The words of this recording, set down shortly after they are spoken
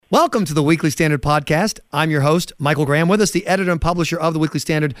Welcome to the Weekly Standard Podcast. I'm your host, Michael Graham. With us, the editor and publisher of the Weekly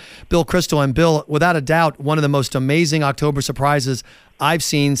Standard, Bill Kristol. And Bill, without a doubt, one of the most amazing October surprises I've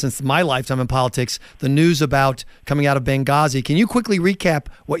seen since my lifetime in politics, the news about coming out of Benghazi. Can you quickly recap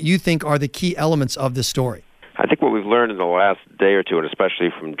what you think are the key elements of this story? I think what we've learned in the last day or two, and especially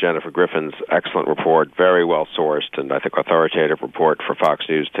from Jennifer Griffin's excellent report, very well sourced, and I think authoritative report for Fox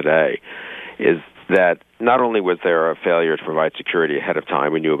News today, is that not only was there a failure to provide security ahead of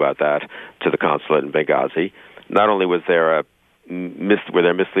time, we knew about that, to the consulate in Benghazi, not only was there were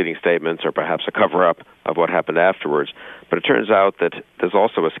there misleading statements or perhaps a cover-up of what happened afterwards, but it turns out that there's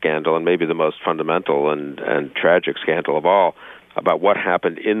also a scandal, and maybe the most fundamental and tragic scandal of all, about what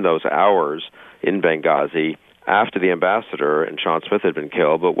happened in those hours in Benghazi after the ambassador and Sean Smith had been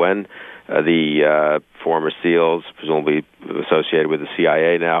killed, but when the former SEALs, presumably associated with the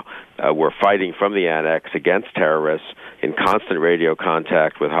CIA now, were fighting from the annex against terrorists, in constant radio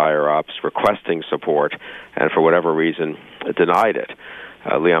contact with higher-ups, requesting support, and for whatever reason denied it.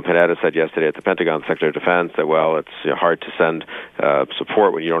 Leon Panetta said yesterday at the Pentagon, Secretary of Defense, that, well, it's hard to send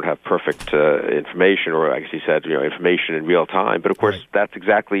support when you don't have perfect information, or I guess he said, information in real time. But, of course, that's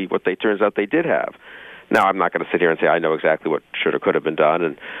exactly what turns out they did have. Now, I'm not going to sit here and say I know exactly what should or could have been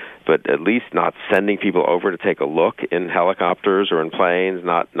done, but at least not sending people over to take a look in helicopters or in planes,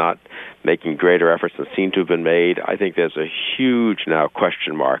 not making greater efforts than seem to have been made. I think there's a huge now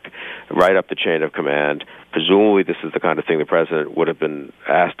question mark right up the chain of command. Presumably this is the kind of thing the president would have been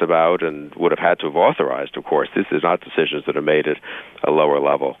asked about and would have had to have authorized, of course. This is not decisions that are made at a lower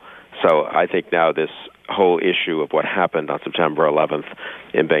level. So I think now this whole issue of what happened on September 11th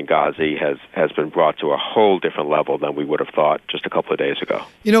in Benghazi has been brought to a whole different level than we would have thought just a couple of days ago.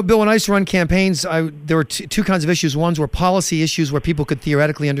 Bill, when I used to run campaigns, there were two kinds of issues. Ones were policy issues where people could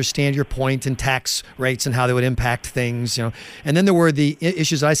theoretically understand your point and tax rates and how they would impact things, And then there were the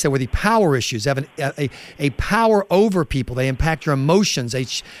issues I said were the power issues. They have a power over people. They impact your emotions. They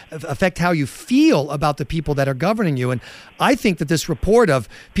affect how you feel about the people that are governing you. And I think that this report of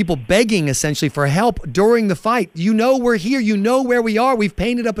people begging essentially for help during the fight, we're here, where we are, we've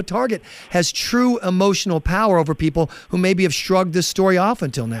painted up a target, has true emotional power over people who maybe have shrugged this story off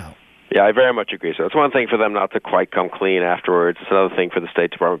until now. Yeah, I very much agree. So it's one thing for them not to quite come clean afterwards. It's another thing for the State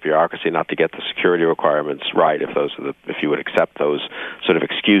Department bureaucracy not to get the security requirements right, if you would accept those sort of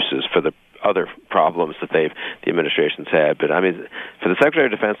excuses for the other problems that the administration's had. But I mean, for the Secretary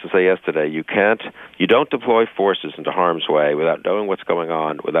of Defense to say yesterday, you don't deploy forces into harm's way without knowing what's going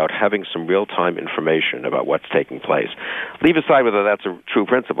on, without having some real-time information about what's taking place. Leave aside whether that's a true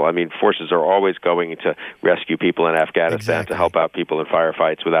principle. I mean, forces are always going to rescue people in Afghanistan, to help out people in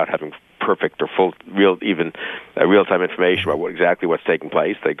firefights without having perfect or full, real-time information about exactly what's taking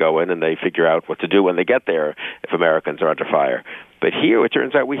place. They go in and they figure out what to do when they get there if Americans are under fire. But here, it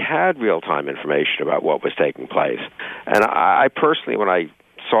turns out we had real-time information about what was taking place. And I personally, when I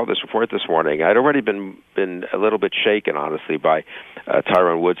saw this report this morning, I'd already been a little bit shaken, honestly, by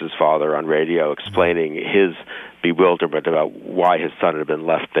Tyrone Woods' father on radio explaining his bewilderment about why his son had been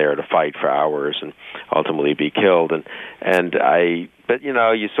left there to fight for hours and ultimately be killed. But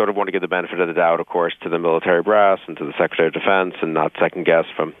you sort of want to give the benefit of the doubt, of course, to the military brass and to the Secretary of Defense, and not second guess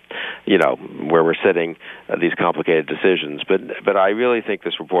from, where we're sitting these complicated decisions. But I really think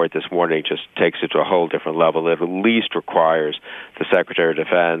this report this morning just takes it to a whole different level. It at least requires the Secretary of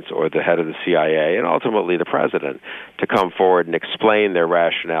Defense or the head of the CIA and ultimately the president to come forward and explain their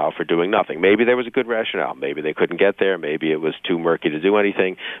rationale for doing nothing. Maybe there was a good rationale. Maybe they couldn't get there. Maybe it was too murky to do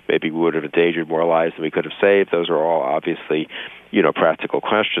anything. Maybe we would have endangered more lives than we could have saved. Those are all obviously practical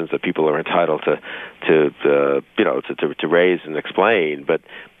questions that people are entitled to raise and explain. But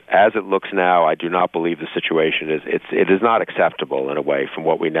as it looks now, I do not believe the situation it is not acceptable in a way from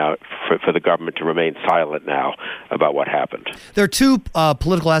what we now for the government to remain silent now about what happened. There are two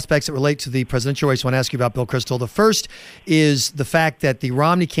political aspects that relate to the presidential race I want to ask you about, Bill Kristol. The first is the fact that the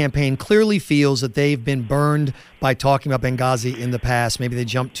Romney campaign clearly feels that they've been burned by talking about Benghazi in the past. Maybe they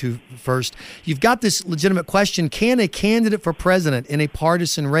jumped too first. You've got this legitimate question. Can a candidate for president in a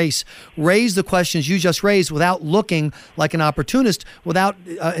partisan race raise the questions you just raised without looking like an opportunist, without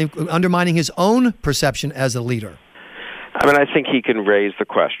undermining his own perception as a leader? I mean, I think he can raise the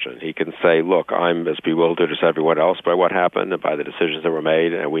question. He can say, look, I'm as bewildered as everyone else by what happened and by the decisions that were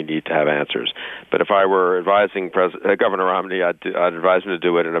made, and we need to have answers. But if I were advising Governor Romney, I'd advise him to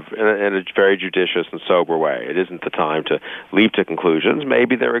do it in a very judicious and sober way. It isn't the time to leap to conclusions.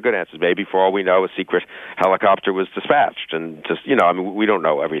 Maybe there are good answers. Maybe, for all we know, a secret helicopter was dispatched. And just, we don't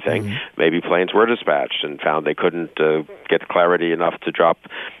know everything. Mm-hmm. Maybe planes were dispatched and found they couldn't get clarity enough to drop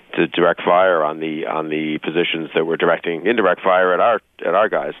to direct fire on the positions that were directing indirect fire at our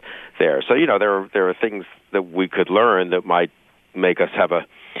guys there. So there are things that we could learn that might make us have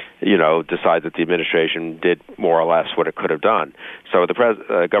decide that the administration did more or less what it could have done. So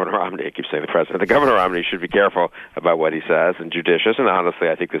Governor Romney, I keep saying the president, the Governor Romney should be careful about what he says and judicious. And honestly,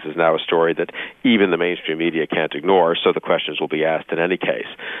 I think this is now a story that even the mainstream media can't ignore, so the questions will be asked in any case.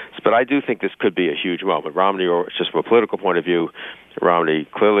 But I do think this could be a huge moment. Romney, or just from a political point of view, Romney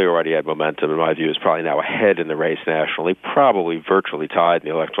clearly already had momentum. In my view, is probably now ahead in the race nationally, probably virtually tied in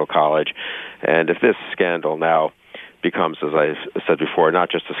the Electoral College. And if this scandal now becomes, as I said before, not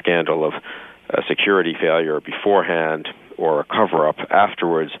just a scandal of a security failure beforehand or a cover-up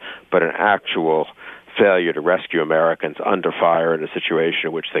afterwards, but an actual failure to rescue Americans under fire in a situation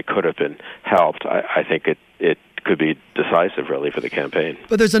in which they could have been helped, I think it could be decisive, really, for the campaign.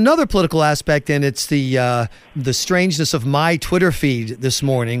 But there's another political aspect, and it's the strangeness of my Twitter feed this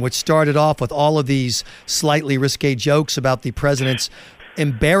morning, which started off with all of these slightly risque jokes about the president's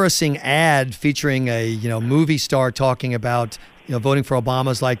embarrassing ad featuring a movie star talking about voting for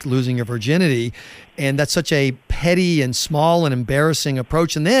Obama is like losing your virginity, and that's such a petty and small and embarrassing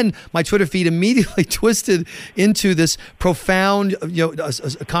approach. And then my Twitter feed immediately twisted into this profound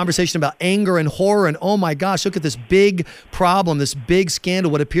a conversation about anger and horror and, oh my gosh, look at this big problem, this big scandal,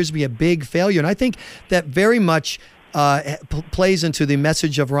 what appears to be a big failure. And I think that very much plays into the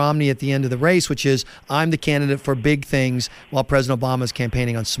message of Romney at the end of the race, which is, I'm the candidate for big things while President Obama is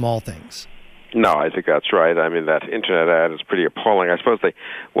campaigning on small things. No, I think that's right. I mean, that internet ad is pretty appalling. I suppose they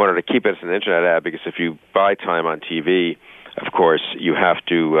wanted to keep it as an internet ad because if you buy time on TV, of course, you have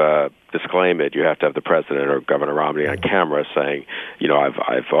to disclaim it. You have to have the president or Governor Romney on camera saying,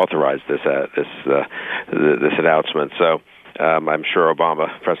 I've authorized this announcement. So I'm sure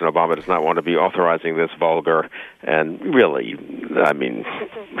President Obama does not want to be authorizing this vulgar and really,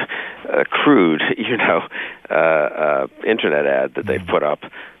 crude, internet ad that they've put up.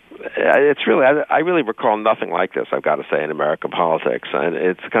 It's really, I really recall nothing like this, I've got to say, in American politics. And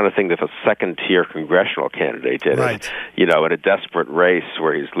it's the kind of thing that if a second-tier congressional candidate did it, in a desperate race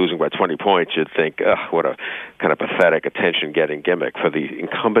where he's losing by 20 points, you'd think, what a kind of pathetic attention-getting gimmick for the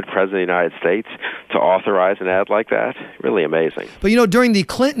incumbent president of the United States to authorize an ad like that. Really amazing. But, during the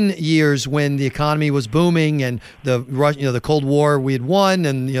Clinton years when the economy was booming and the Cold War we had won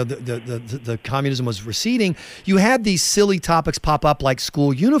and, the communism was receding, you had these silly topics pop up like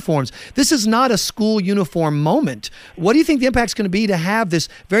school uniforms. This is not a school uniform moment. What do you think the impact's going to be to have this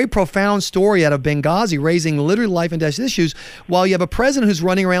very profound story out of Benghazi raising literally life and death issues while you have a president who's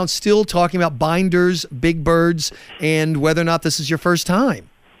running around still talking about binders, big birds, and whether or not this is your first time?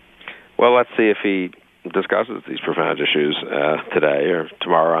 Well, let's see if he discusses these profound issues today or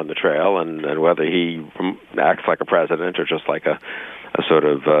tomorrow on the trail, and whether he acts like a president or just like a sort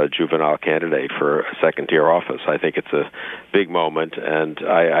of juvenile candidate for a second-tier office. I think it's a big moment, and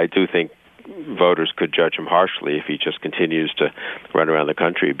I do think voters could judge him harshly if he just continues to run around the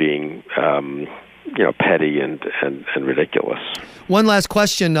country being petty and ridiculous. One last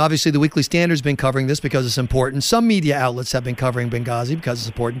question. Obviously, the Weekly Standard's been covering this because it's important. Some media outlets have been covering Benghazi because it's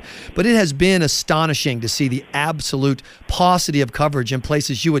important. But it has been astonishing to see the absolute paucity of coverage in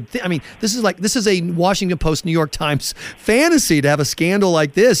places you would this is a Washington Post, New York Times fantasy to have a scandal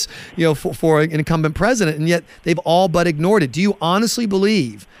like this, for an incumbent president, and yet they've all but ignored it. Do you honestly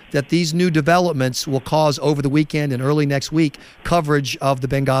believe that these new developments will cause, over the weekend and early next week, coverage of the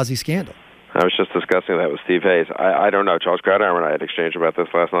Benghazi scandal? I was just discussing that with Steve Hayes. I don't know. Charles Krauthammer and I had exchanged about this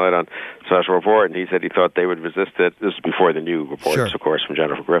last night on Special Report, and he said he thought they would resist it. This is before the new reports, of course, from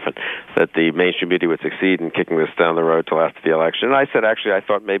Jennifer Griffin, that the mainstream media would succeed in kicking this down the road till after the election. And I said, actually, I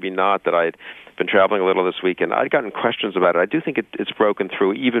thought maybe not, that I'd been traveling a little this week, and I'd gotten questions about it. I do think it's broken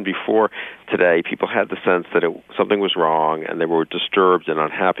through. Even before today, people had the sense that something was wrong, and they were disturbed and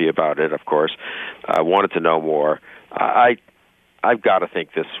unhappy about it, of course, wanted to know more. I've got to think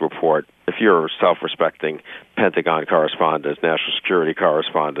this report, if you're a self-respecting Pentagon correspondent, national security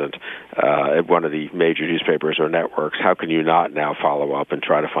correspondent at one of the major newspapers or networks, how can you not now follow up and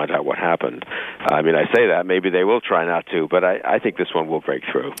try to find out what happened? I say that. Maybe they will try not to, but I think this one will break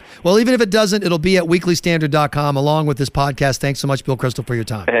through. Well, even if it doesn't, it'll be at weeklystandard.com along with this podcast. Thanks so much, Bill Kristol, for your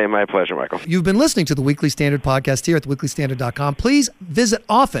time. Hey, my pleasure, Michael. You've been listening to the Weekly Standard podcast here at weeklystandard.com. Please visit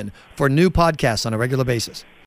often for new podcasts on a regular basis.